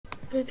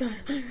Okay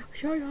guys, I'll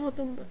show you how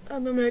to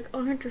make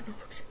 100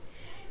 notebooks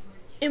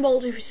in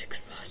baldi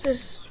 6 Plus. This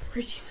is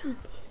pretty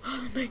simple.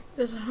 How to make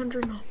this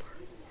 100 notebook.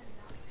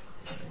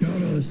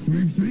 Gotta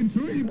sweep.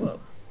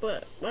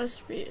 But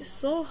must be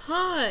so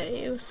high.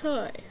 It was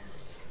high.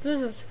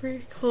 This is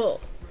pretty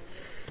cool.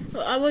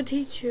 So I will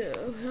teach you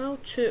how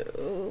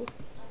to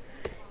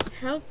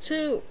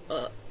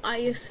I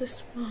use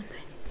this moment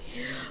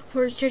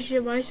for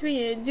changing my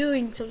speed and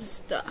doing some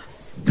stuff.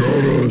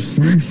 Gotta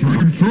sweep. She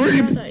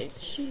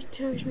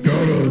tells me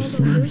Gotta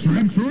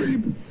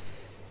sweep.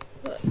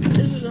 But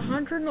this is a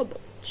 100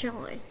 notebook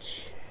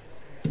challenge.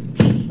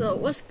 So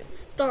let's get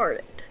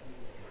started.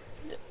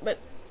 But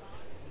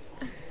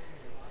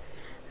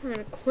I'm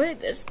gonna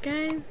quit this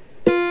game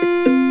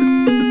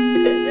and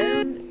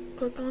then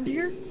click on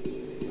here.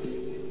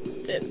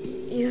 Then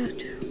you have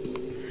to.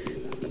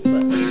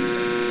 But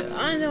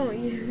I know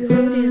you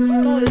have to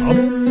install this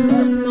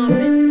small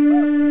menu.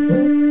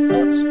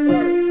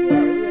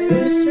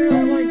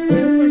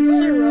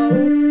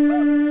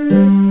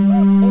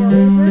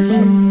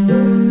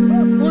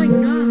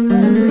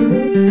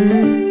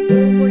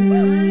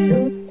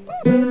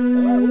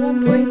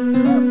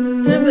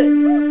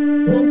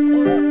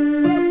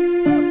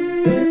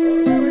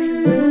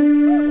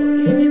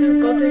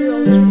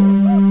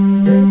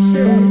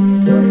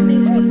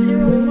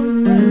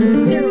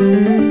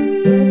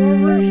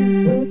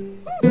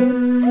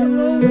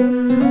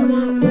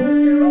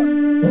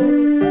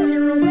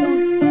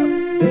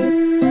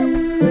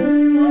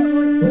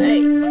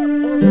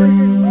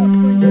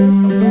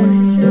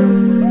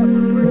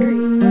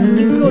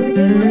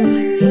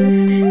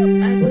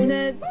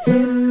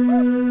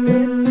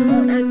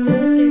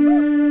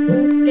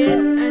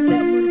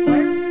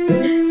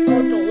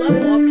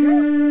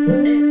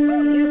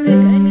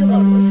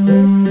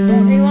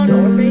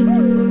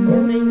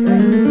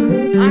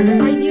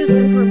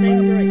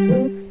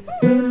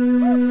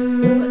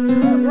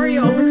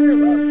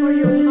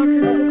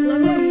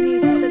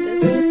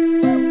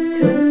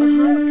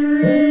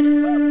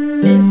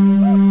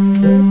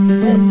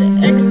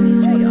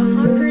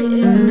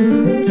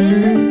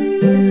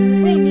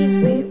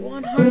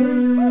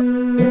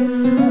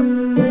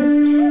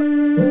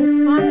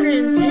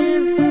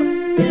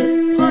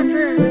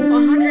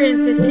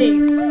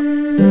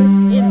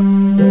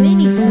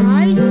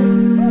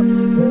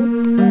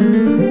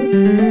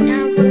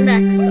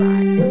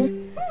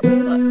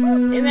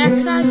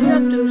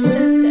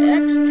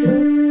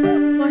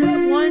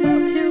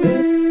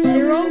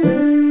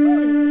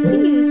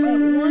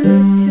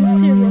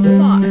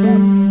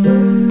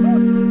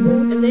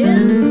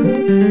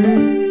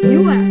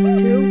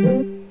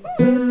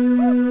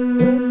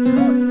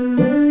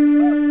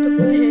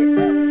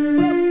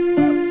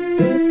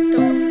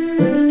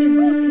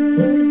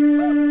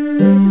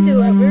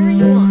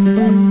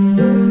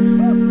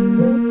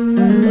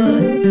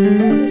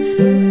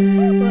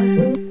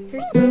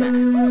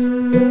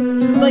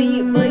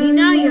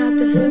 Now you have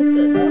to set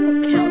the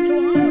notebook count to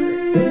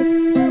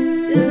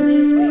 100. This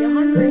needs to be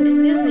 100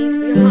 and this needs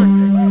to be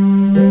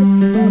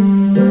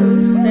 100.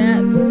 Close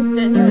that.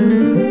 Then your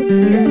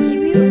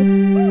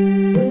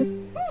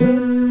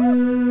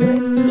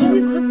if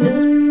you click this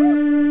here,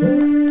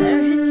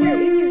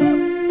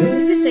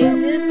 if you say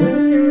this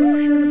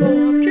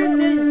shootable object,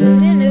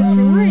 then it's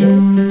ready.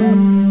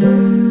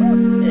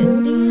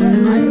 And then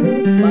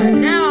but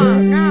now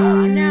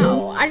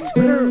I just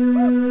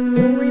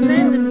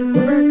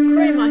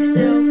create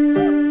myself a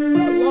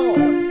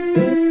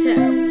long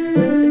text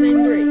and then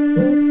green.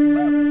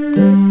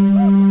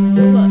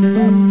 But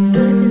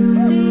as you can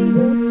see,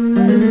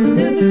 it's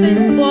still the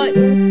same, but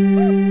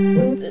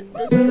the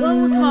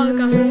level tile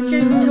got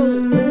changed to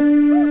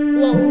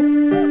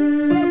long.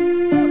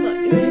 But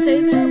if you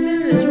say this,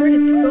 then it's ready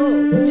to go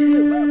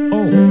too.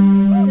 Oh.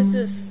 This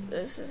is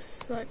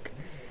like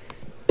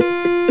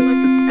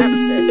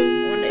opposite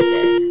when they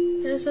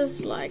did. This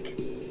is like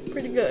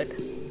pretty good.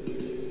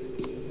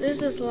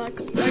 This is like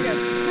a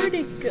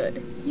pretty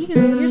good. You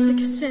can use the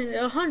cassette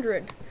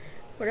 100,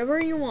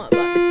 whatever you want.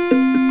 But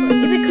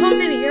if it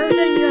causes any error,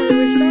 then you have to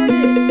restart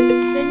it.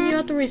 Then you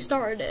have to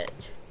restart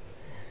it.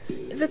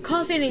 If it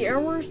causes any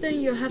errors,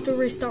 then you have to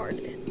restart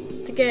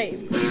it. The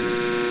game.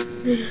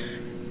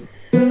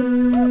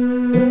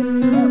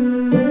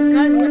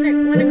 Guys,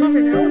 when it causes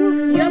an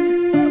error, you have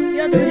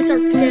to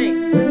restart the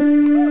game.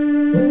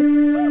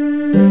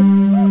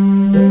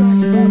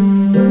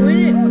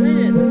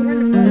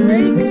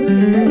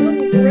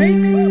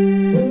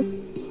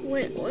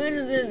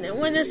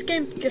 When this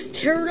game gets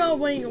teared up,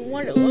 when you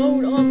want to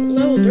load on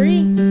level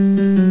 3,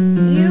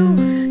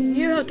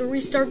 you have to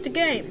restart the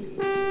game.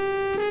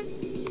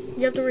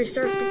 You have to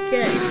restart the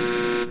game.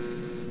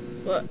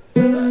 But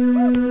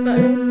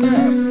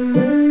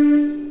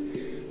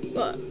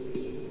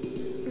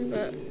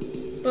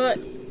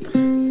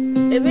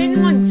if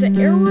anyone gets an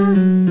error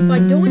by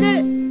doing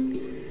it,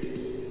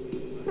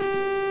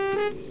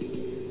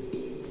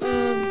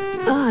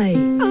 Hi,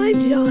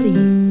 I'm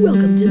Johnny.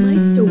 Welcome to my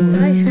store.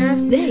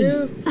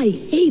 Thanks. I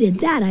hated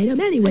that item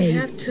anyways.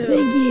 I have to.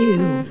 Thank you.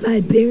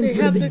 My parents would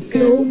have been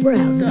so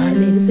proud that I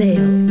made a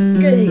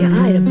sale.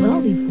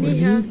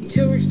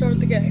 start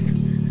the game.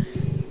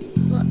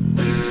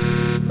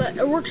 But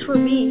it works for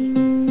me.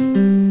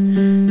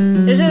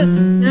 It says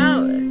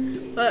now,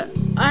 but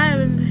I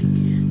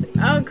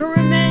would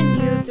recommend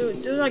you to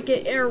do not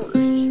get errors.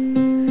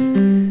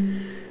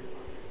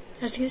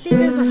 As you can see,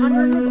 there's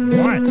 100 notebooks.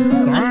 What? As you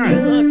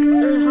can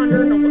look, there's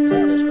 100 notebooks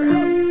in this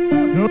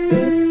round.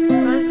 Nope.